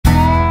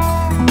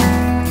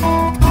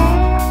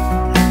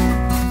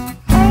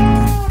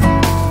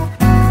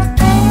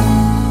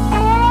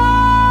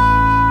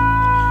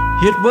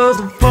It was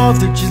the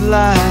 4th of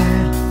July,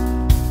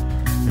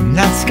 and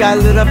that sky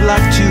lit up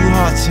like two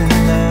hearts in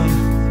love.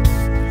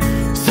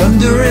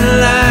 Thunder and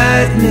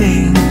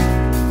lightning,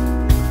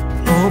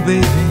 oh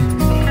baby,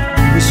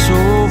 it was so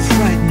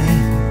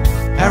frightening.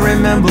 I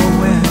remember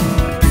when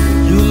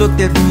you looked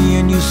at me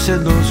and you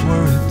said those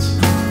words,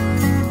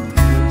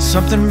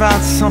 something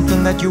about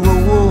something that you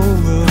were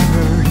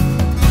overheard.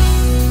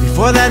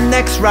 Before that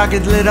next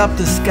rocket lit up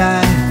the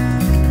sky,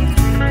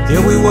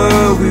 there we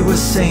were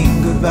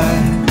saying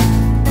goodbye.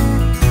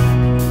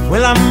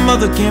 Well, our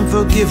mother can't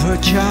forgive her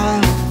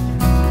child,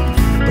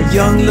 but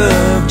young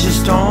love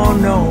just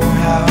don't know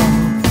how.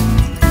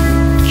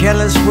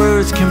 Careless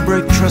words can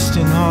break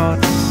trusting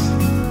hearts,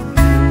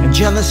 and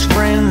jealous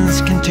friends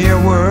can tear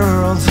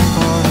worlds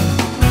apart.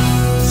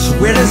 So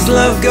where does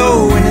love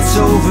go when it's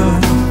over?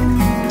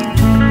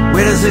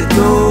 Where does it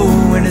go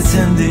when it's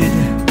ended?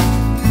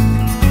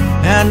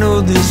 I know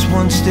this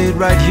one stayed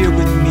right here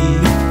with me,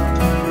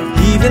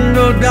 even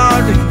though,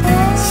 darling,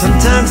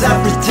 sometimes I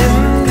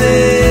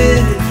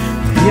pretended.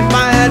 If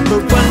I had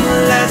but one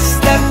last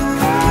step,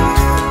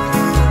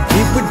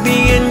 it would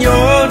be in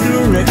your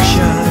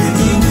direction.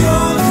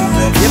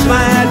 If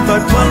I had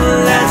but one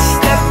last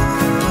step,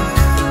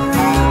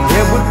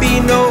 there would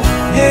be no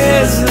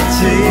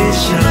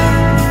hesitation.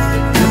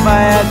 If I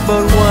had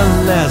but one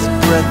last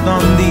breath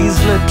on these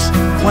lips,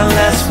 one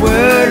last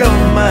word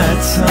on my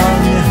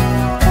tongue,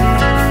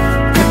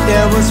 if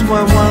there was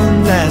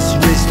one last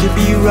race to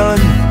be run,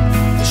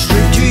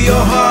 straight to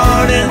your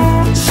heart and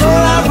soul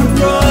I would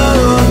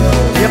run.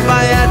 If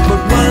I had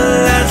but one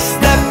last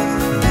step,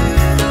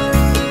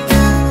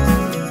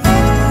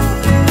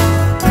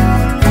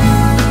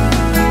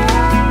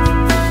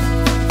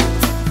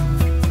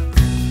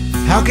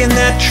 how can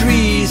that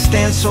tree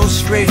stand so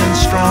straight and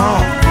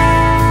strong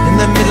in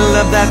the middle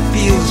of that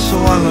field so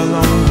all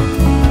alone?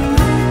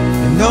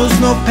 It knows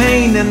no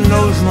pain and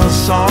knows no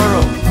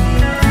sorrow,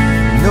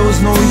 it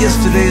knows no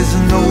yesterdays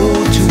and no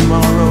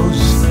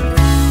tomorrows.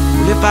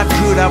 Well, if I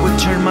could, I would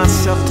turn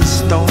myself to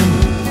stone,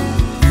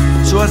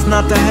 so as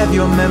not to have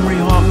your memory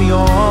haunt me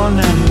all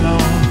night long.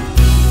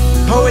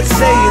 Poets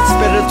say it's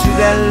better to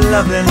that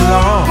love than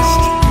lost.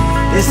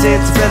 They say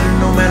it's better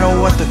no matter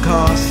what the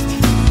cost.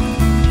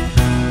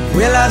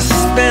 Well, I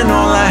spend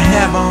all I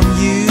have on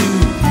you,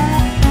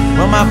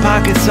 well, my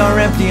pockets are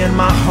empty and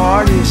my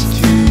heart is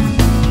too.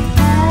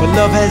 But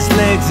love has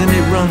legs and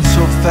it runs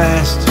so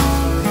fast,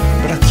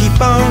 but I keep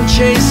on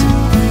chasing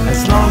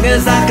as long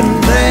as I can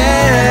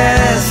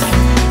last.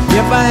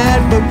 If I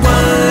had but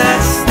one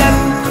last step,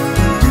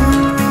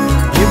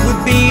 it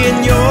would be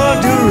in your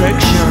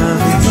direction.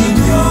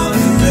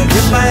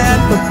 If I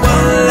had but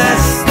one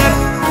last step,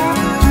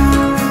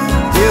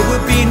 there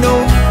would be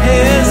no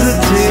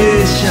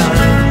hesitation.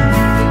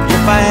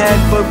 If I had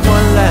but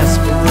one last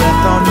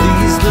breath on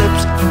these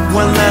lips,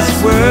 one last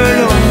word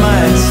on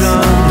my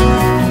tongue,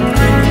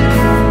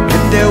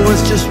 if there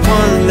was just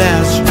one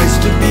last race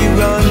to be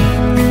run,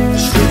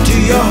 straight to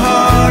your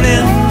heart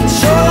and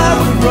soul I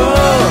would run.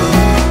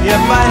 If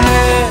I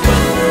had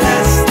one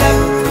last step,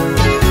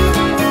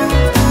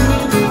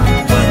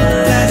 one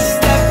last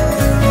step,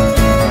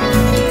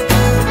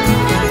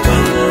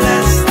 one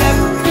last step,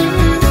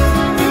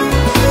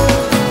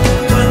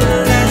 one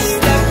last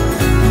step,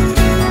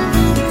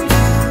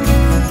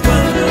 one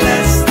last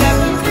step,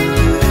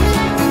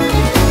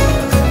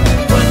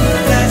 one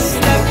last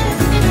step,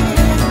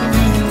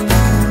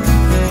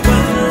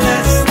 one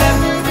last step,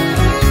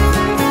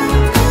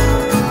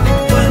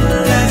 one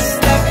last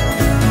step.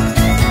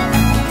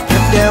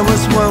 If there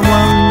was one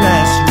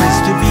last race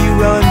to be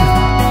run,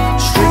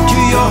 straight to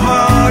your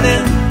heart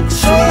and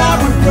soul I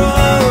would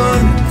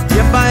run.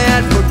 If I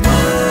had but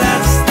one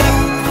last step,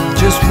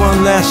 just one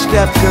last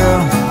step,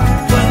 girl,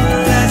 one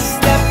last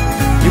step,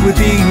 it would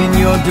be in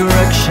your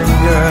direction,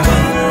 girl.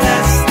 One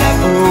last step,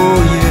 oh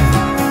yeah,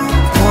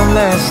 one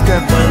last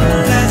step, one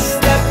last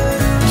step,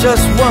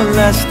 just one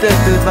last step.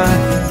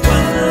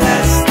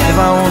 If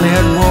I only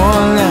had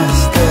one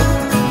last step,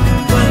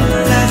 one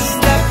last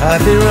step, I'd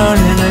be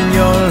running in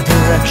your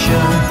direction.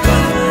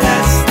 One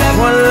last step,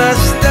 one last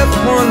step,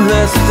 one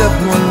last step,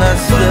 one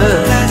last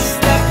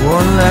step,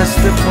 one last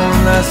step, one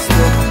last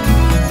step,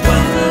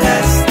 one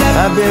last step,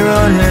 I'd be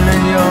running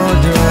in your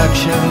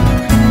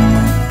direction.